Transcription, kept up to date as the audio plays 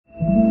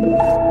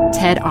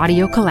TED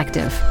Audio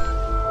Collective.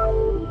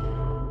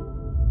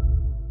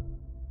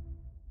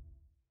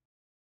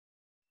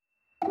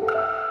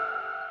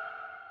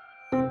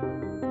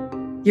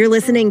 You're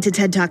listening to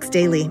TED Talks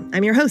Daily.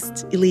 I'm your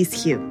host,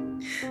 Elise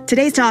Hu.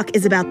 Today's talk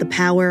is about the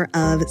power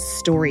of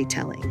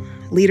storytelling.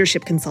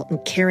 Leadership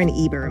consultant Karen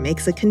Eber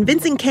makes a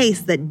convincing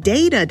case that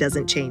data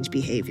doesn't change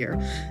behavior,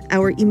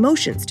 our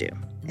emotions do.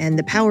 And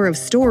the power of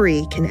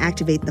story can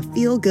activate the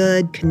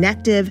feel-good,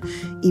 connective,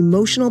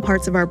 emotional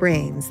parts of our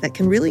brains that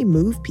can really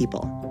move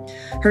people.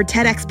 Her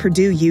TEDx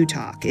Purdue U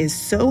talk is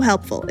so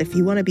helpful if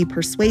you want to be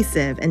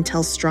persuasive and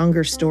tell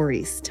stronger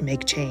stories to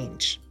make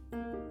change.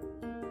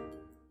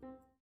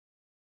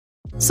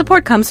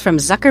 Support comes from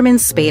Zuckerman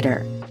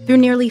Spader. Through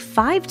nearly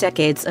 5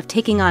 decades of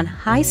taking on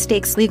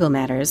high-stakes legal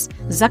matters,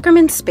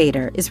 Zuckerman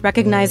Spader is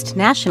recognized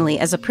nationally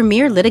as a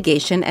premier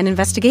litigation and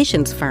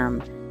investigations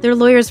firm. Their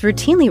lawyers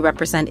routinely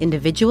represent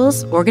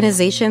individuals,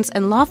 organizations,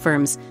 and law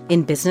firms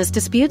in business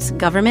disputes,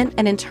 government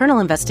and internal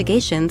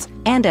investigations,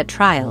 and at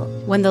trial,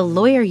 when the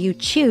lawyer you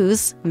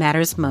choose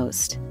matters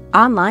most.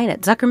 Online at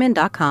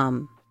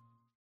Zuckerman.com.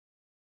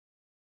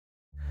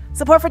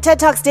 Support for TED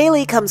Talks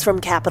Daily comes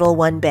from Capital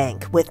One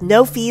Bank. With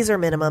no fees or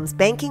minimums,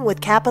 banking with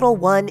Capital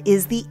One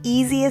is the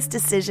easiest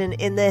decision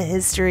in the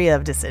history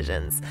of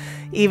decisions.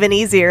 Even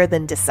easier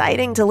than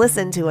deciding to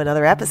listen to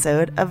another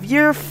episode of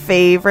your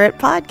favorite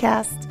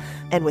podcast.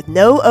 And with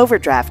no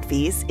overdraft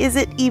fees, is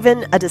it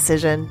even a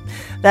decision?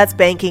 That's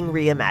banking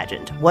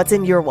reimagined. What's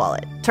in your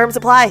wallet? Terms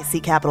apply. See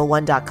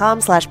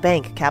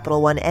CapitalOne.com/bank.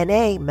 Capital One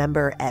N.A.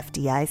 member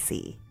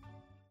FDIC.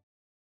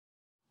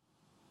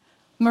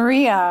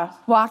 Maria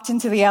walked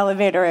into the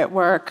elevator at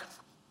work.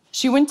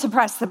 She went to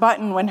press the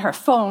button when her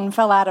phone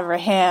fell out of her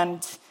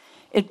hand.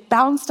 It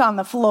bounced on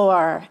the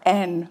floor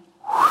and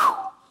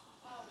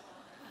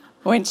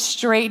went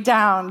straight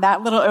down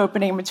that little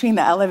opening between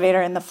the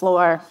elevator and the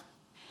floor.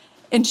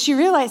 And she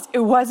realized it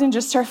wasn't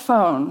just her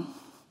phone.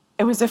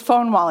 It was a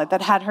phone wallet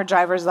that had her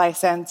driver's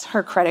license,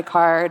 her credit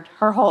card,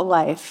 her whole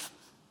life.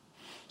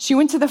 She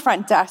went to the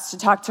front desk to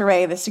talk to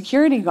Ray, the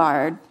security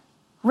guard.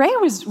 Ray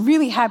was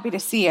really happy to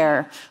see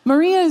her.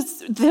 Maria's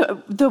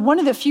the one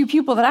of the few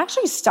people that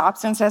actually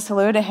stops and says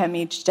hello to him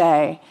each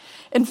day.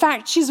 In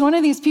fact, she's one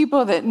of these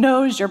people that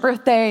knows your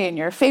birthday and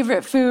your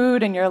favorite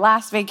food and your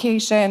last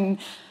vacation,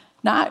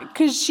 not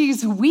because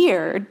she's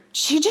weird.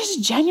 She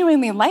just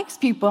genuinely likes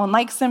people and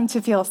likes them to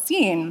feel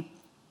seen.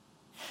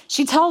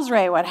 She tells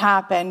Ray what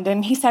happened,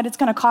 and he said it's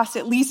going to cost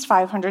at least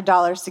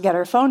 $500 to get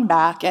her phone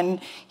back,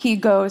 and he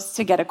goes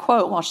to get a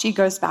quote while she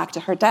goes back to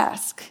her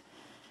desk.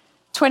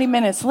 20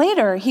 minutes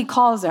later, he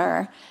calls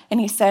her and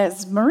he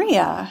says,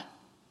 Maria,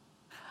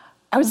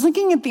 I was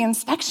looking at the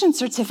inspection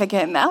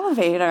certificate in the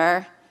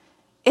elevator.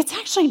 It's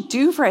actually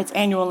due for its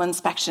annual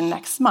inspection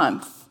next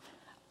month.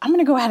 I'm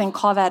going to go ahead and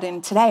call that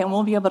in today and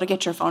we'll be able to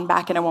get your phone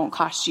back and it won't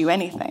cost you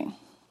anything.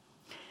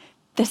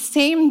 The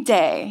same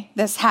day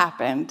this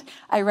happened,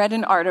 I read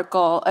an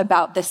article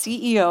about the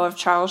CEO of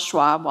Charles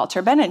Schwab,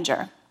 Walter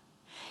Benninger.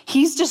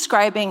 He's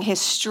describing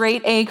his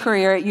straight-A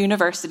career at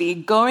university,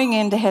 going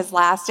into his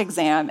last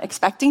exam,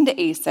 expecting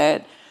to ace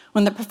it,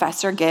 when the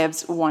professor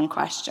gives one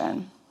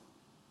question.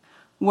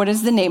 What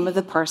is the name of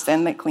the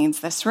person that cleans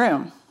this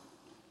room?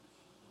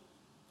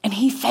 And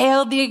he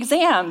failed the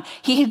exam.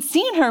 He had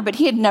seen her, but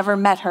he had never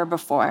met her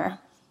before.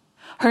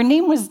 Her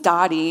name was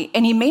Dottie,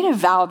 and he made a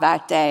vow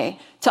that day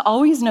to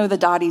always know the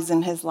Dotties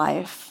in his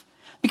life.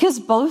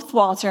 Because both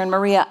Walter and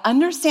Maria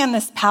understand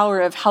this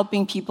power of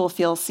helping people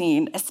feel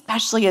seen,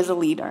 especially as a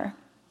leader.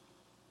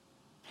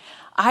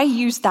 I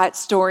used that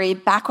story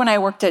back when I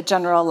worked at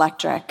General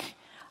Electric.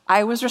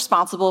 I was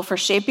responsible for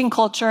shaping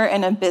culture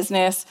in a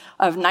business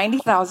of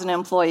 90,000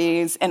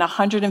 employees in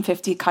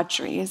 150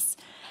 countries.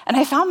 And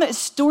I found that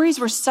stories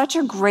were such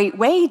a great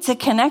way to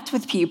connect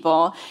with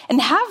people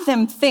and have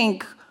them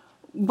think,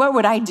 what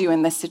would I do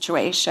in this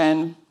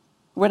situation?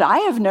 Would I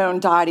have known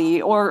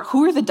Dottie, or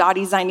who are the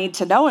Dotties I need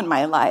to know in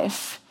my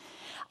life?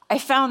 I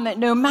found that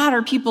no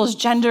matter people's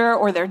gender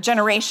or their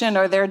generation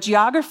or their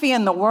geography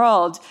in the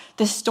world,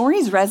 the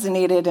stories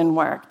resonated and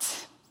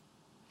worked.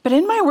 But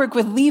in my work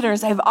with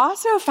leaders, I've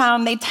also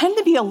found they tend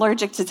to be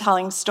allergic to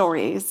telling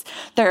stories.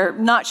 They're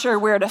not sure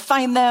where to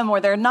find them, or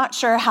they're not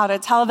sure how to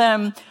tell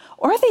them,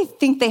 or they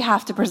think they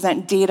have to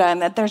present data and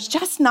that there's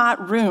just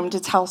not room to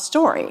tell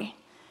story.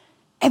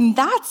 And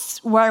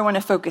that's where I want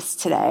to focus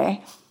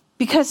today.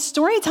 Because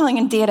storytelling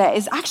and data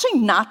is actually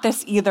not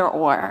this either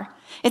or.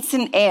 It's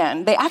an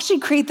and. They actually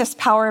create this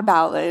power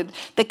ballad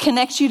that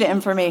connects you to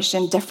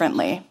information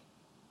differently.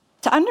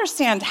 To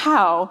understand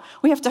how,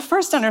 we have to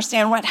first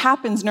understand what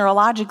happens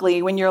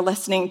neurologically when you're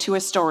listening to a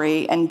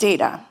story and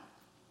data.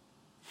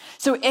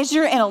 So as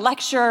you're in a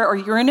lecture or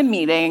you're in a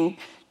meeting,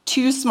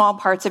 2 small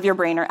parts of your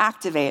brain are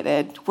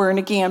activated,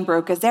 Wernicke and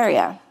Broca's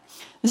area.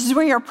 This is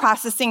where you're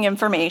processing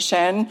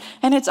information,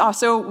 and it's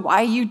also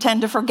why you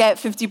tend to forget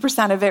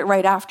 50% of it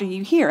right after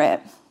you hear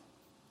it.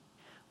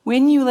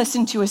 When you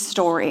listen to a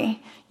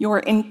story, your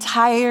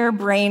entire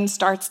brain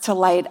starts to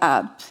light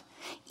up.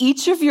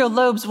 Each of your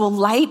lobes will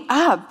light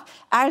up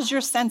as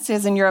your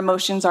senses and your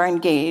emotions are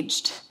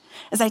engaged.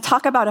 As I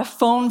talk about a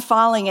phone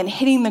falling and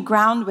hitting the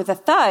ground with a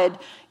thud,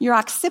 your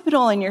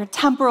occipital and your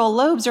temporal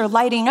lobes are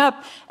lighting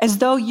up as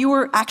though you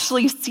were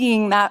actually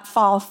seeing that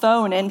fall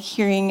phone and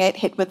hearing it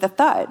hit with a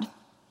thud.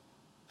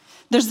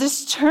 There's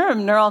this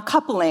term, neural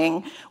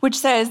coupling, which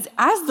says,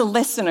 as the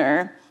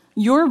listener,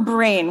 your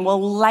brain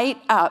will light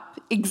up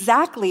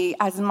exactly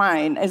as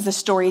mine as the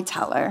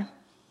storyteller.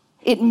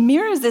 It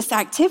mirrors this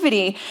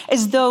activity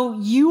as though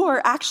you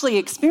are actually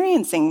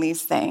experiencing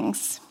these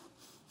things.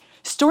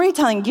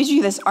 Storytelling gives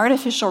you this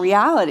artificial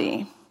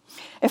reality.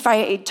 If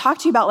I talk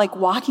to you about like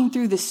walking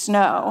through the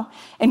snow,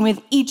 and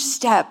with each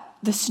step,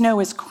 the snow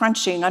is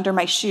crunching under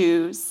my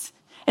shoes,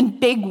 and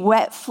big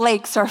wet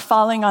flakes are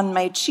falling on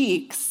my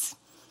cheeks,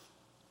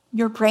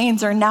 your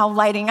brains are now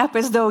lighting up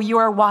as though you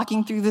are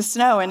walking through the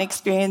snow and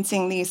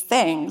experiencing these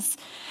things.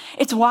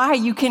 It's why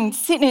you can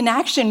sit in an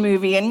action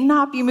movie and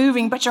not be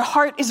moving, but your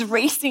heart is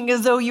racing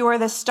as though you are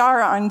the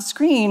star on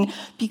screen,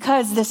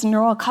 because this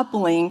neural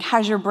coupling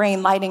has your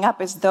brain lighting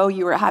up as though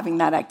you were having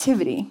that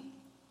activity.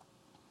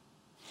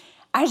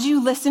 As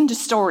you listen to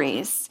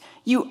stories,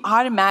 you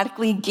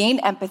automatically gain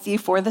empathy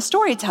for the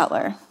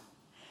storyteller.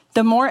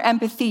 The more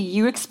empathy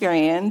you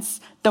experience,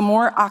 the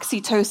more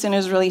oxytocin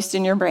is released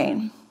in your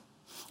brain.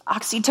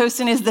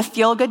 Oxytocin is the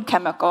feel-good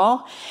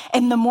chemical,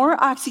 and the more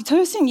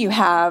oxytocin you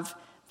have,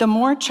 the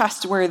more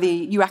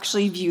trustworthy you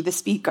actually view the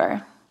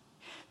speaker.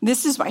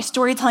 This is why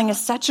storytelling is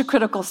such a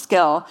critical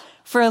skill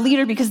for a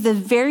leader, because the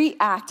very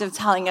act of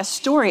telling a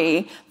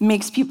story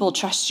makes people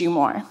trust you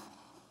more.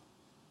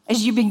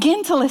 As you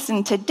begin to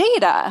listen to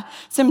data,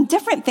 some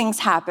different things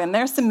happen.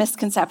 There are some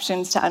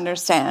misconceptions to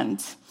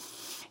understand.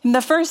 And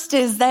the first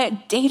is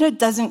that data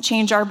doesn't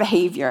change our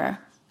behavior,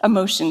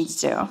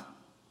 emotions do.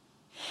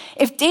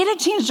 If data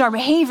changed our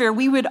behavior,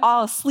 we would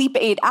all sleep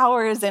 8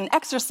 hours and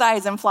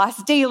exercise and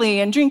floss daily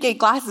and drink 8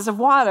 glasses of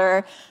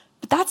water,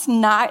 but that's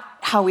not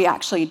how we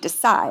actually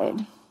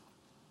decide.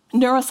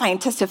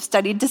 Neuroscientists have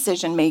studied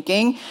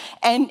decision-making,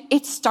 and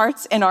it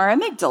starts in our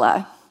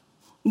amygdala.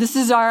 This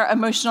is our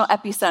emotional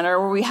epicenter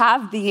where we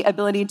have the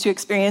ability to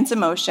experience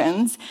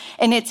emotions,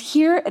 and it's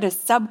here at a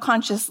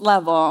subconscious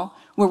level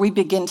where we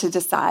begin to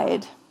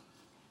decide.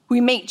 We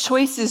make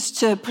choices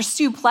to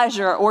pursue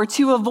pleasure or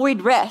to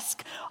avoid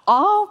risk,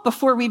 all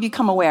before we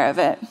become aware of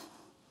it.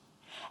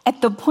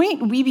 At the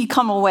point we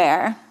become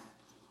aware,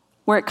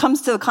 where it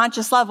comes to the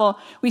conscious level,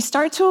 we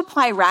start to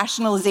apply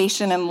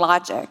rationalization and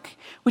logic,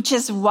 which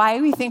is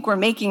why we think we're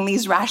making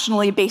these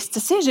rationally based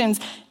decisions,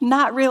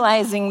 not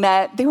realizing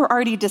that they were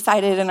already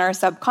decided in our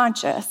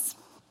subconscious.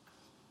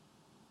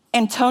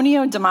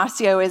 Antonio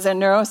Damasio is a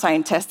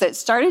neuroscientist that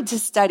started to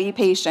study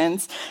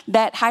patients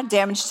that had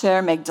damage to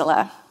their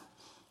amygdala,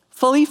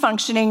 fully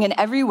functioning in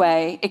every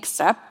way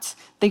except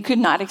they could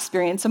not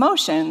experience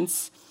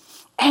emotions.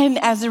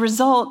 And as a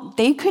result,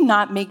 they could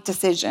not make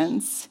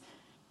decisions.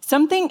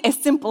 Something as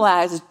simple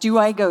as, do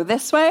I go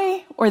this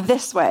way or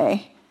this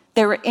way?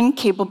 They were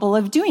incapable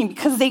of doing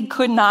because they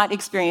could not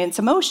experience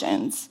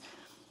emotions.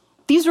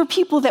 These were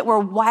people that were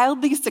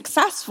wildly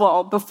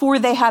successful before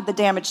they had the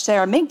damage to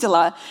their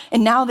amygdala,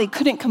 and now they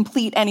couldn't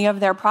complete any of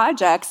their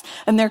projects,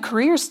 and their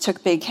careers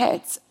took big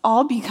hits,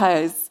 all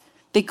because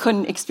they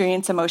couldn't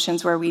experience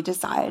emotions where we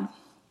decide.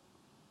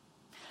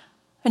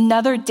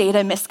 Another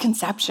data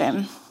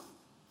misconception.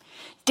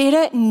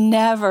 Data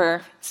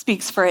never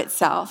speaks for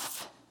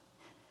itself.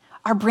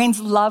 Our brains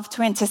love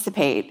to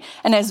anticipate,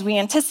 and as we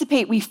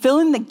anticipate, we fill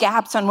in the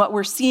gaps on what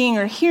we're seeing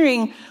or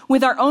hearing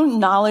with our own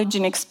knowledge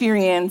and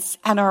experience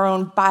and our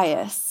own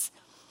bias,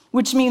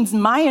 which means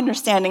my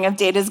understanding of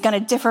data is going to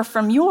differ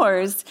from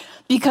yours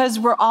because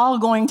we're all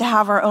going to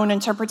have our own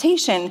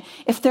interpretation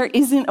if there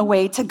isn't a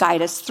way to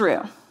guide us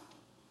through.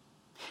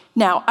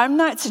 Now, I'm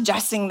not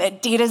suggesting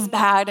that data's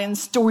bad and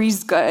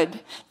story's good.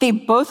 They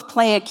both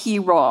play a key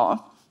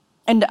role.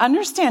 And to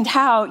understand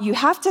how, you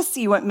have to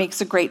see what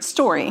makes a great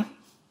story.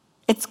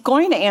 It's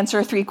going to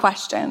answer 3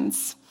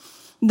 questions.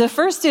 The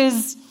first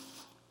is,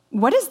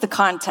 what is the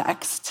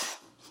context?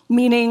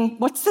 Meaning,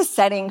 what's the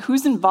setting?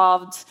 Who's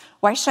involved?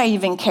 Why should I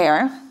even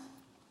care?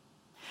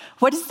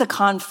 What is the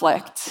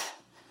conflict?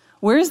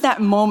 Where is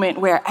that moment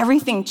where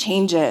everything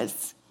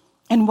changes?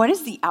 And what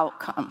is the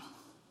outcome?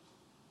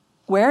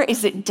 Where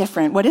is it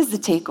different? What is the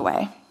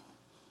takeaway?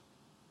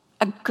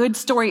 A good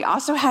story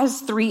also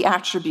has 3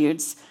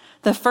 attributes.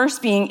 The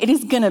first being, it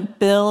is going to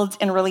build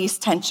and release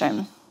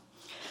tension.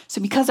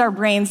 So because our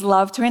brains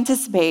love to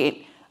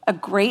anticipate, a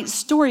great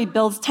story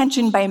builds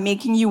tension by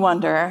making you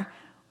wonder,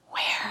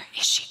 where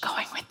is she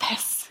going with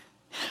this?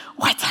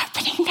 What's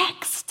happening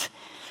next?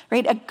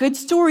 Right? A good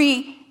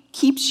story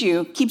keeps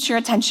your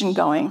attention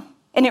going.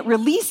 And it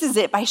releases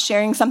it by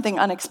sharing something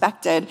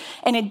unexpected.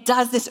 And it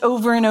does this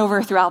over and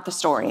over throughout the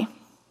story.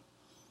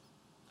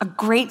 A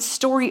great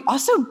story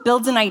also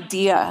builds an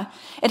idea.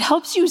 It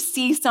helps you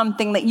see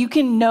something that you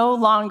can no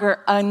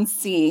longer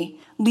unsee,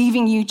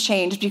 leaving you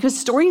changed, because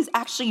stories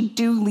actually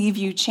do leave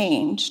you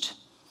changed.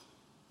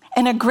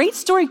 And a great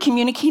story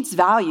communicates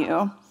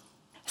value.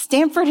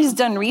 Stanford has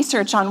done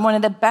research on one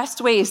of the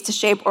best ways to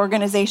shape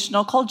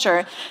organizational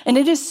culture, and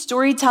it is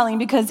storytelling,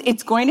 because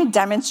it's going to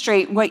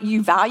demonstrate what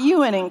you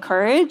value and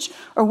encourage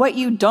or what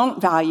you don't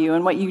value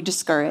and what you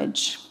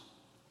discourage.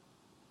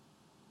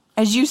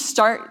 As you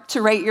start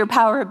to write your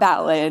power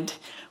ballad,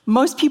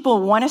 most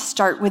people want to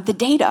start with the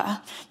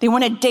data. They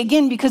want to dig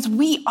in because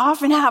we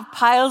often have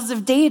piles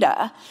of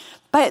data,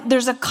 but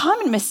there's a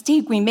common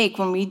mistake we make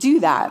when we do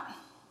that.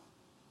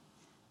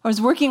 I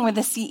was working with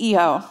a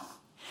CEO.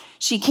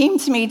 She came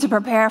to me to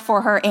prepare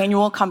for her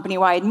annual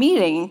company-wide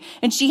meeting,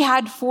 and she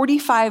had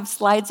 45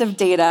 slides of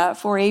data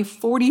for a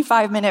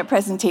 45-minute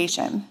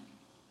presentation,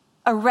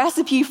 a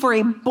recipe for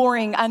a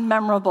boring,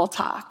 unmemorable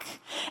talk.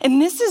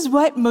 And this is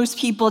what most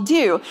people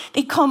do.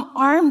 They come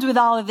armed with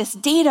all of this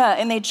data,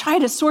 and they try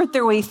to sort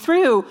their way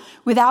through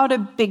without a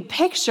big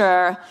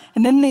picture,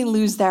 and then they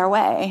lose their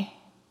way.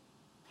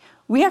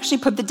 We actually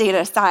put the data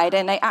aside,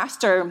 and I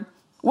asked her,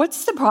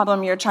 what's the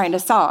problem you're trying to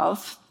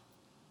solve?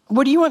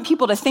 What do you want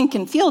people to think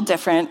and feel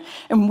different?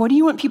 And what do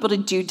you want people to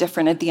do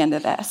different at the end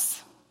of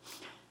this?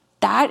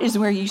 That is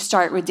where you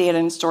start with data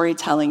and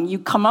storytelling. You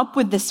come up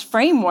with this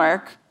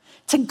framework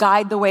to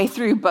guide the way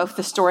through both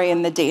the story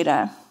and the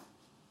data.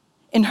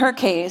 In her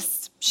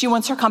case, she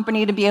wants her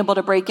company to be able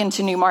to break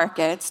into new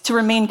markets, to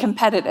remain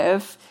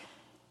competitive.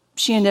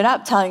 She ended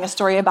up telling a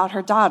story about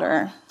her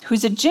daughter,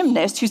 who's a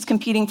gymnast who's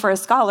competing for a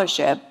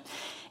scholarship,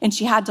 and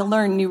she had to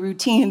learn new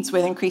routines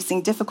with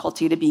increasing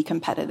difficulty to be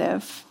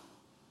competitive.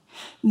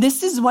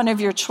 This is one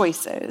of your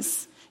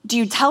choices. Do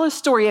you tell a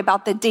story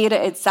about the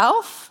data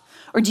itself,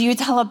 or do you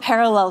tell a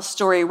parallel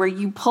story where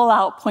you pull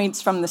out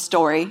points from the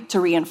story to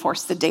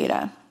reinforce the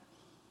data?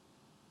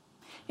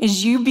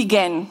 As you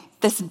begin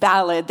this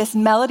ballad, this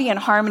melody and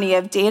harmony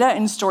of data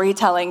and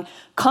storytelling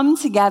come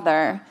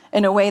together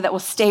in a way that will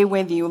stay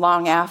with you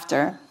long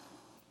after.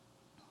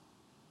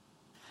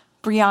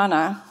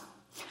 Brianna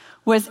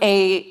was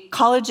a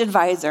college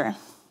advisor,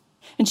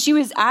 and she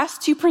was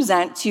asked to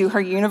present to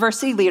her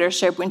university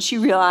leadership when she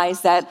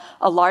realized that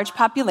a large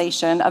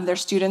population of their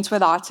students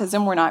with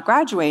autism were not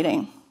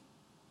graduating.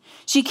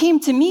 She came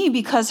to me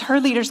because her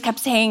leaders kept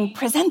saying,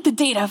 present the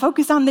data,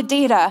 focus on the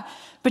data.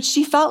 But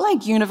she felt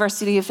like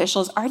university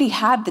officials already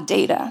had the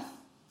data.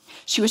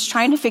 She was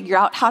trying to figure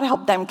out how to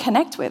help them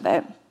connect with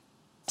it.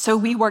 So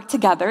we worked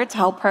together to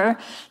help her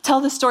tell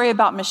the story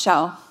about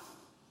Michelle.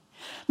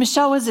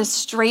 Michelle was a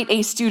straight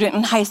A student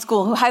in high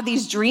school who had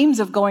these dreams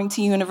of going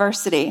to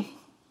university.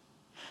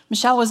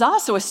 Michelle was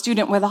also a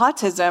student with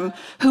autism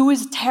who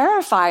was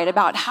terrified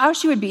about how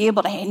she would be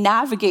able to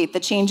navigate the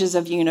changes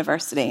of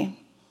university.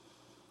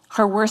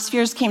 Her worst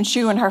fears came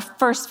true in her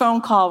first phone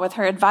call with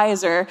her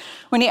advisor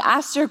when he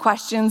asked her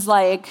questions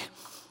like,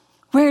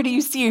 where do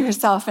you see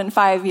yourself in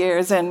 5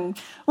 years? And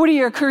what are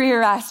your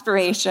career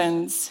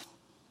aspirations?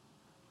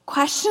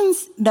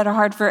 Questions that are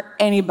hard for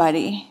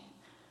anybody.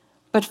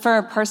 But for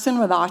a person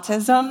with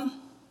autism,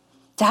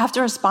 to have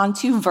to respond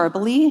to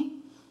verbally,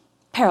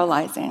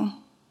 paralyzing.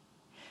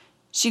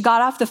 She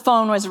got off the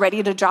phone, was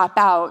ready to drop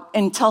out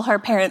until her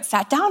parents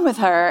sat down with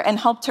her and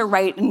helped her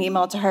write an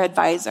email to her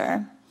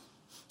advisor.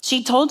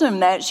 She told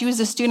him that she was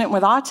a student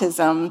with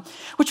autism,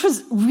 which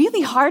was really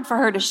hard for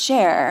her to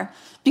share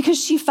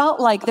because she felt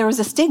like there was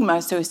a stigma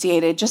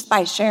associated just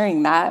by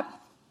sharing that.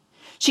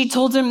 She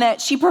told him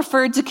that she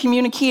preferred to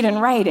communicate in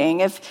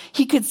writing. If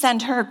he could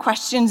send her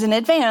questions in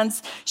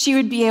advance, she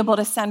would be able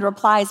to send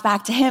replies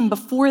back to him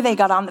before they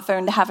got on the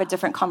phone to have a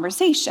different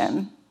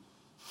conversation.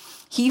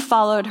 He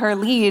followed her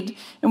lead,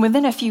 and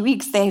within a few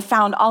weeks, they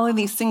found all of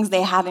these things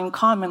they had in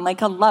common,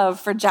 like a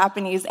love for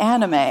Japanese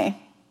anime.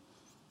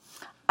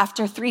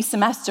 After 3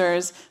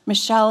 semesters,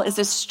 Michelle is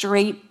a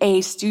straight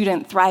A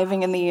student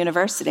thriving in the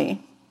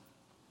university.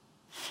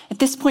 At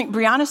this point,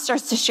 Brianna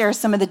starts to share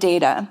some of the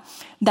data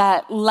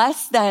that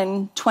less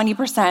than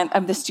 20%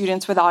 of the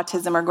students with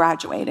autism are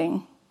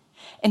graduating.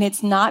 And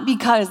it's not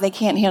because they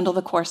can't handle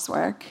the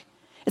coursework.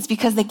 It's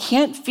because they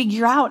can't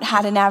figure out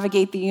how to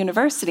navigate the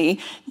university,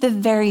 the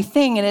very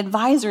thing an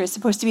advisor is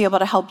supposed to be able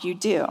to help you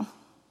do.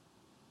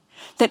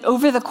 That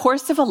over the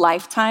course of a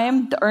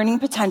lifetime, the earning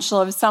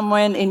potential of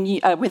someone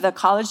with a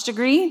college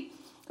degree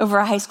over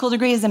a high school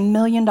degree is $1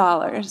 million,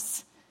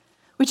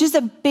 which is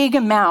a big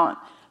amount.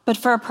 But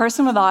for a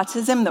person with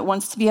autism that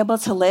wants to be able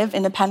to live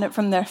independent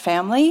from their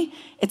family,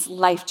 it's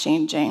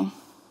life-changing.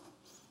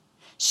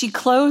 She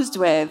closed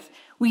with,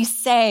 we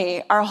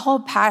say our whole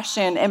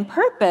passion and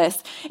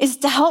purpose is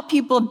to help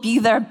people be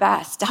their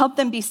best, to help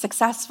them be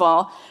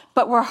successful,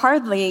 but we're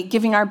hardly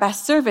giving our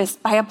best service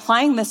by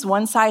applying this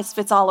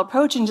one-size-fits-all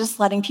approach and just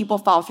letting people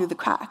fall through the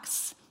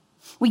cracks.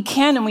 We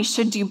can and we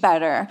should do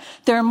better.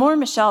 There are more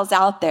Michelles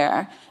out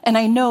there, and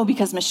I know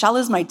because Michelle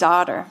is my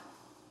daughter.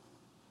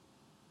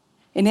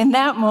 And in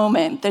that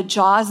moment, the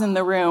jaws in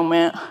the room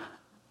went,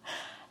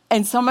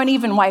 and someone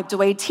even wiped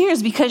away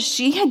tears because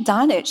she had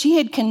done it. She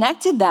had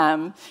connected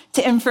them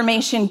to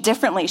information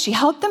differently. She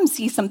helped them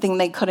see something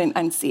they couldn't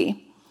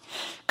unsee.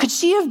 Could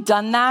she have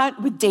done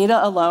that with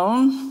data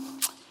alone?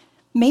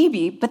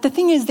 Maybe, but the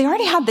thing is, they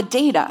already had the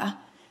data.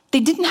 They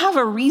didn't have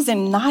a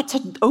reason not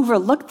to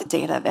overlook the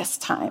data this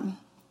time.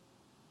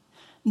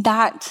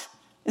 That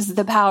is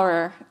the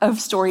power of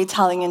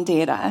storytelling and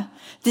data.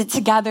 That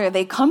together,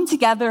 they come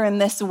together in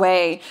this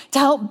way to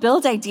help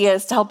build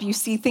ideas, to help you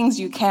see things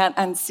you can't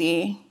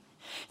unsee,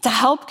 to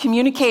help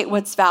communicate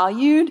what's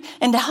valued,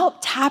 and to help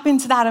tap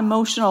into that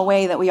emotional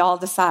way that we all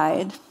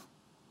decide.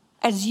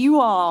 As you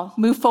all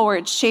move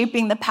forward,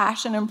 shaping the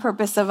passion and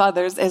purpose of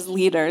others as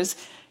leaders,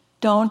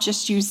 don't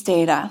just use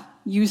data,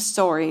 use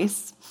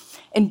stories.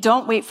 And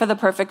don't wait for the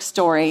perfect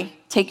story.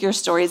 Take your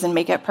stories and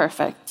make it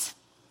perfect.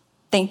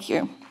 Thank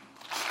you.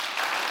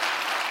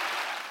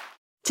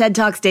 TED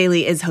Talks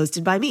Daily is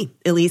hosted by me,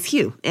 Elise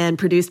Hugh, and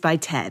produced by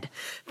TED.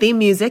 Theme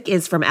music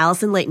is from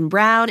Allison Leighton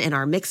Brown, and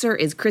our mixer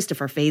is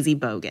Christopher Fazy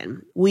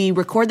Bogan. We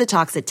record the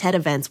talks at TED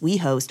events we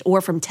host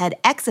or from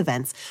TEDx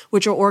events,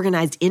 which are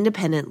organized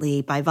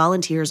independently by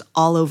volunteers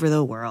all over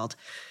the world.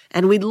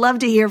 And we'd love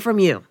to hear from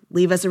you.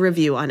 Leave us a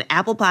review on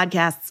Apple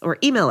Podcasts or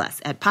email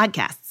us at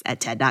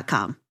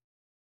podcasts@ted.com.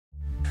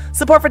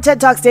 Support for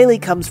TED Talks Daily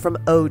comes from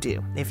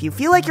Odoo. If you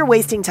feel like you're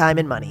wasting time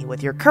and money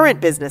with your current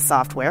business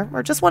software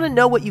or just want to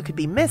know what you could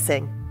be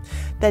missing,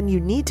 then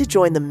you need to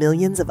join the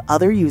millions of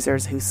other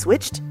users who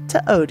switched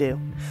to Odoo.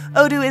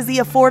 Odoo is the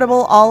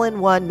affordable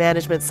all-in-one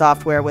management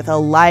software with a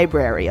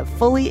library of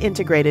fully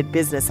integrated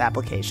business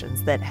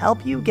applications that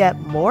help you get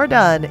more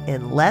done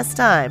in less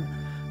time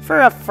for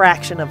a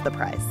fraction of the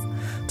price.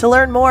 To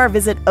learn more,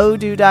 visit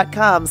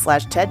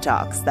odoo.com/TED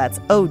Talks. That's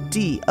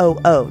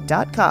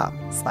ODOO.com/TED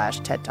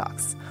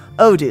Talks.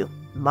 Odoo,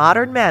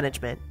 modern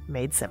management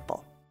made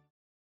simple.